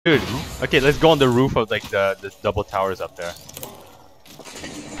Dude, okay, let's go on the roof of like the double towers up there.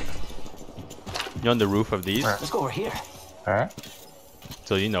 You're on the roof of these? Let's go over here. Alright.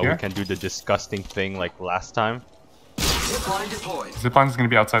 So you know we can do the disgusting thing like last time. Zipline deployed. Zipline is gonna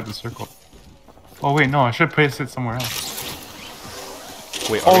be outside the circle. Oh wait, no, I should place it somewhere else.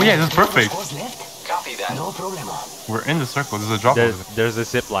 Wait, oh yeah, that's perfect. Copy that. No problemo. We're in the circle. There's a drop over there. There's a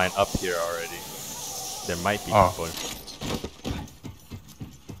zip line up here already. There might be people.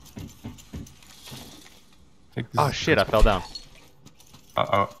 Oh shit, I fell down.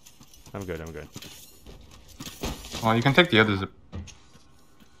 Uh-oh. I'm good, I'm good. Well, you can take the other zip. You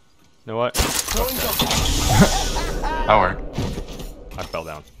know what? That worked. I fell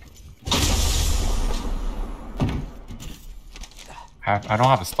down. I don't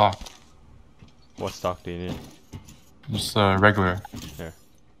have a stock. What stock do you need? Just regular. Here.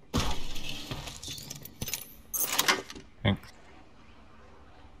 Thanks.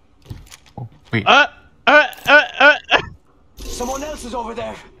 Oh, wait. Someone else is over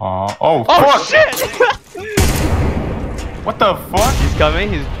there. Oh, fuck! Shit! What the fuck? He's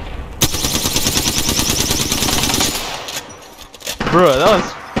coming. He's. Bro, that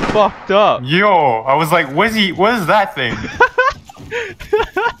was fucked up. Yo, I was like, what is that thing?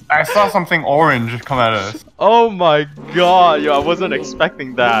 I saw something orange come at us. Oh my god, yo, I wasn't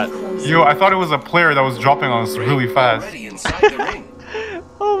expecting that. Yo, I thought it was a player that was dropping on us really fast.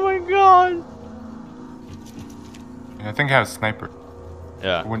 Oh my god. I think I have a sniper.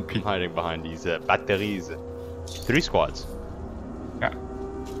 Yeah, Wouldn't peek. hiding behind these batteries. 3 squads. Yeah.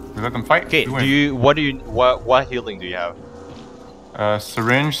 We let them fight. Okay, what healing do you have?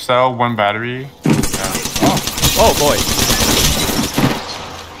 Syringe, cell, 1 battery. Yeah. Oh boy.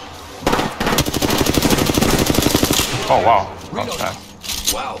 Oh wow. That was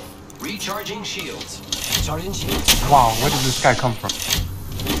fast. Wow. Recharging shields. Charging shields. Wow, where did this guy come from?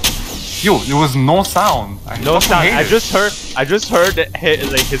 Yo, there was no sound. No sound. I just heard it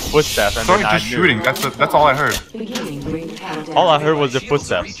hit, like his footsteps. And Sorry, then just shooting. That's all I heard. All I heard was the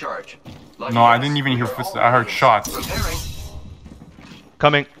footsteps. No, I didn't even hear footsteps. I heard shots.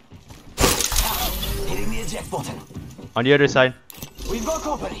 Coming. Hitting the eject button. On the other side. We've got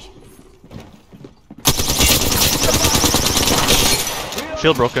company.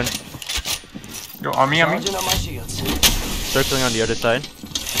 Shield broken. Yo, on me. Charging on my shields. Circling on the other side.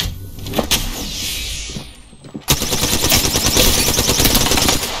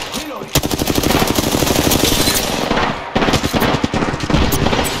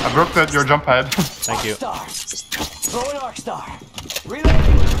 I broke your jump pad. Thank you. Throwing arc star.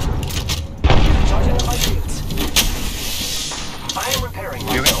 Reloading. Charging on my shields. I am repairing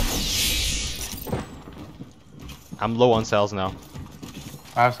myself. I'm low on cells now.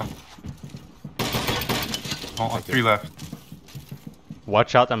 I have some. Oh, 3 left.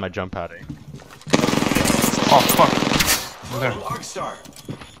 Watch out on my jump padding. Oh fuck. Over there. Arc star.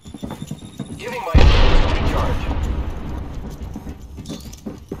 Giving my shields recharge.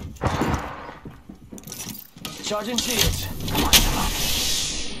 Charging shields. Come on, come on.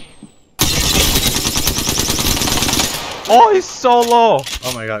 Oh, he's so low!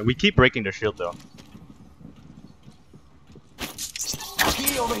 Oh my god, we keep breaking the shield though.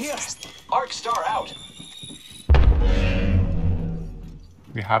 Key over here. Arc star out.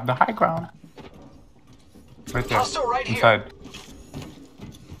 We have the high ground. Right there. Hostile right inside.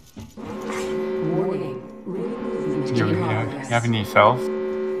 Warning. Yo, you have any cells?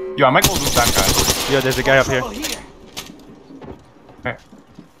 Yo, I might go loot that guy. Yo, there's a guy up here. Okay.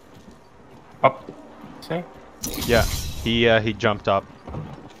 Up. Say? Yeah, he jumped up.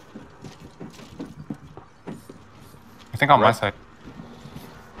 I think on my side.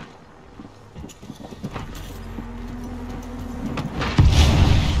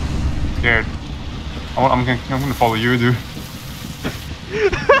 Scared. I'm gonna follow you, dude.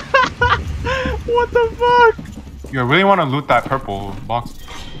 What the fuck? Yo, I really want to loot that purple box.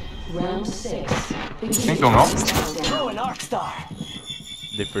 Round 6. Think you'll know? Throw an arc star.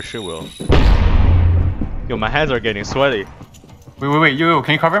 They for sure will. Yo, my hands are getting sweaty. Wait, yo,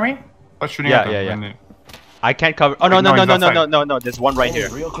 can you cover me? Let's shooting at them. Yeah. I can't cover. Oh no. There's one right here.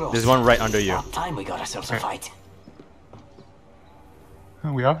 There's one right under you. About time we got ourselves a fight.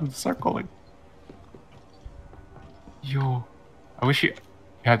 We are in the circle. Like... Yo, I wish you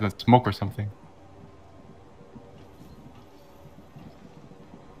had a smoke or something.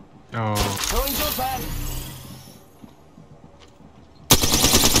 Yo. Throwing jump pad.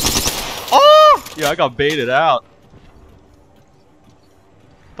 Oh! Yeah, I got baited out.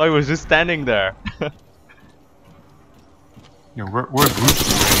 Thought he was just standing there. Yo, where's Bruce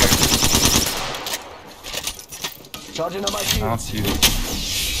right here? Charging on my I don't shields. see it.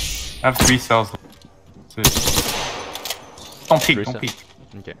 I have 3 cells. Don't peek, don't peek.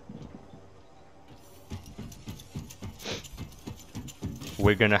 Okay.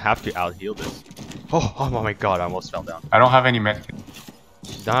 We're gonna have to out-heal this. Oh my god, I almost fell down. I don't have any medkit.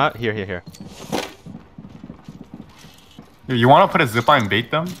 Not here. You want to put a zipline and bait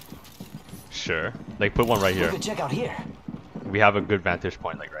them? Sure. Like, put one right here. Check out here. We have a good vantage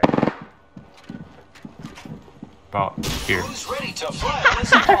point, like right here. About here. Who's ready to fly on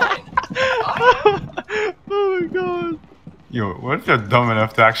this line? Oh my god. Yo, what if you're dumb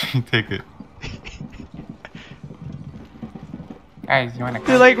enough to actually take it? Guys, you wanna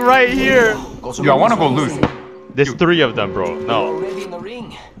They're like right here. Yo, I wanna go loot. There's 3 of them, bro. No. Already in the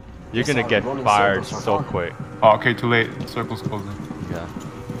ring. You're gonna get fired so quick. Oh, okay, too late. The circle's closing. Yeah.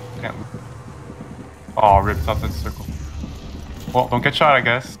 Can't loot. Oh, ripped out that circle. Well, don't get shot, I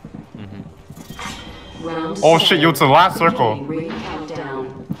guess. Oh shit, yo, it's the last circle.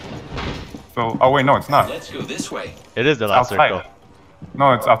 So, oh wait, no, it's not. Let's go this way. It is the last Outside. circle.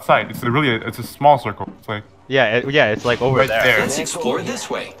 No, it's outside. It's really, it's a small circle. It's like Yeah, it's like over right there. there. Let's explore this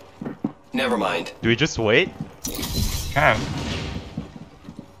way. Never mind. Do we just wait? Can.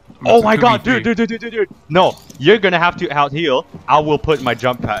 Oh my god, dude. No, you're gonna have to out-heal. I will put my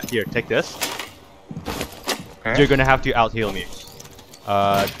jump pad here. Take this. Okay. You're gonna have to out-heal me.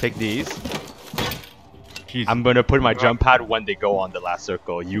 Take these. Jeez. I'm gonna put my jump pad when they go on the last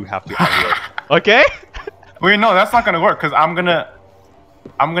circle. You have to out-heal. Okay? Wait, no, that's not gonna work because I'm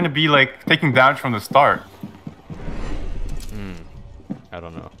gonna be like taking damage from the start. I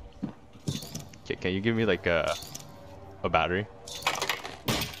don't know. Okay, can you give me like a battery?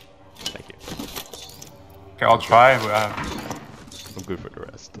 Thank you. Okay, I'll try. But, I'm good for the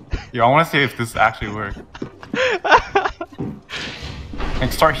rest. yo, I want to see if this actually works.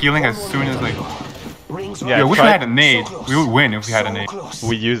 Like start healing as soon as like. Rings Yeah, Yo, wish we try- had a nade. We would win if we had a nade.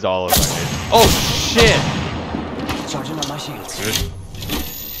 We used all of our nades. Oh shit! Charging on my shields. Good.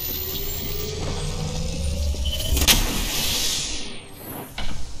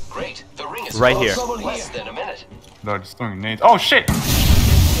 Great. The ring is Right here. Less than a minute. No, just throwing nades. Oh shit!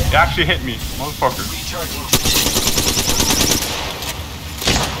 It actually hit me, motherfucker. Recharging.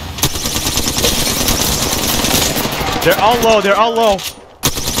 They're all low. They're all low. 20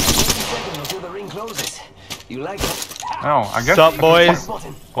 seconds until the ring closes. You like it? No, I guess. Sup, boys?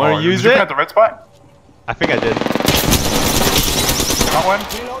 Button. Wanna Oh, use did you it? put at the red spot? I think I did. That one?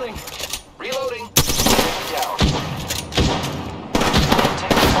 Reloading. Reloading. Down.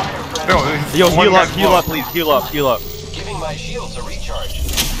 Take fire, friend. No, this is Yo, one heal guy up, heal below. up, please. Heal up, heal up. Giving my shields a recharge.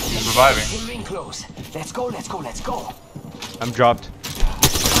 He's reviving. The ring close. Let's go. Let's go. Let's go. I'm dropped.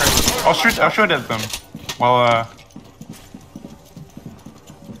 I'll shoot at them. Well,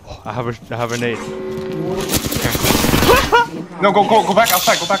 I have a nade. no, go back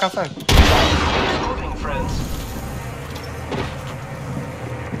outside. Go back outside. Reloading, friends.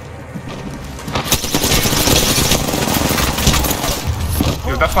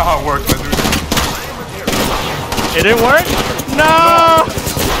 Yo, that's not how it works, my dude. It didn't work? No!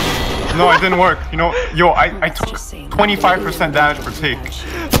 No, it didn't work. You know, yo, I took 25% damage per take.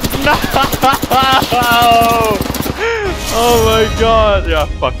 No! Oh my god! Yeah,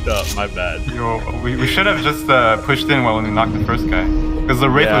 fucked up. My bad. Yo, we should have just pushed in while we knocked the first guy. Because the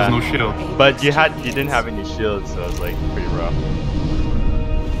Wraith Yeah. was no shield. But you didn't have any shields, so it was like pretty rough.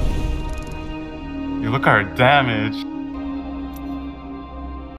 You look at our damage.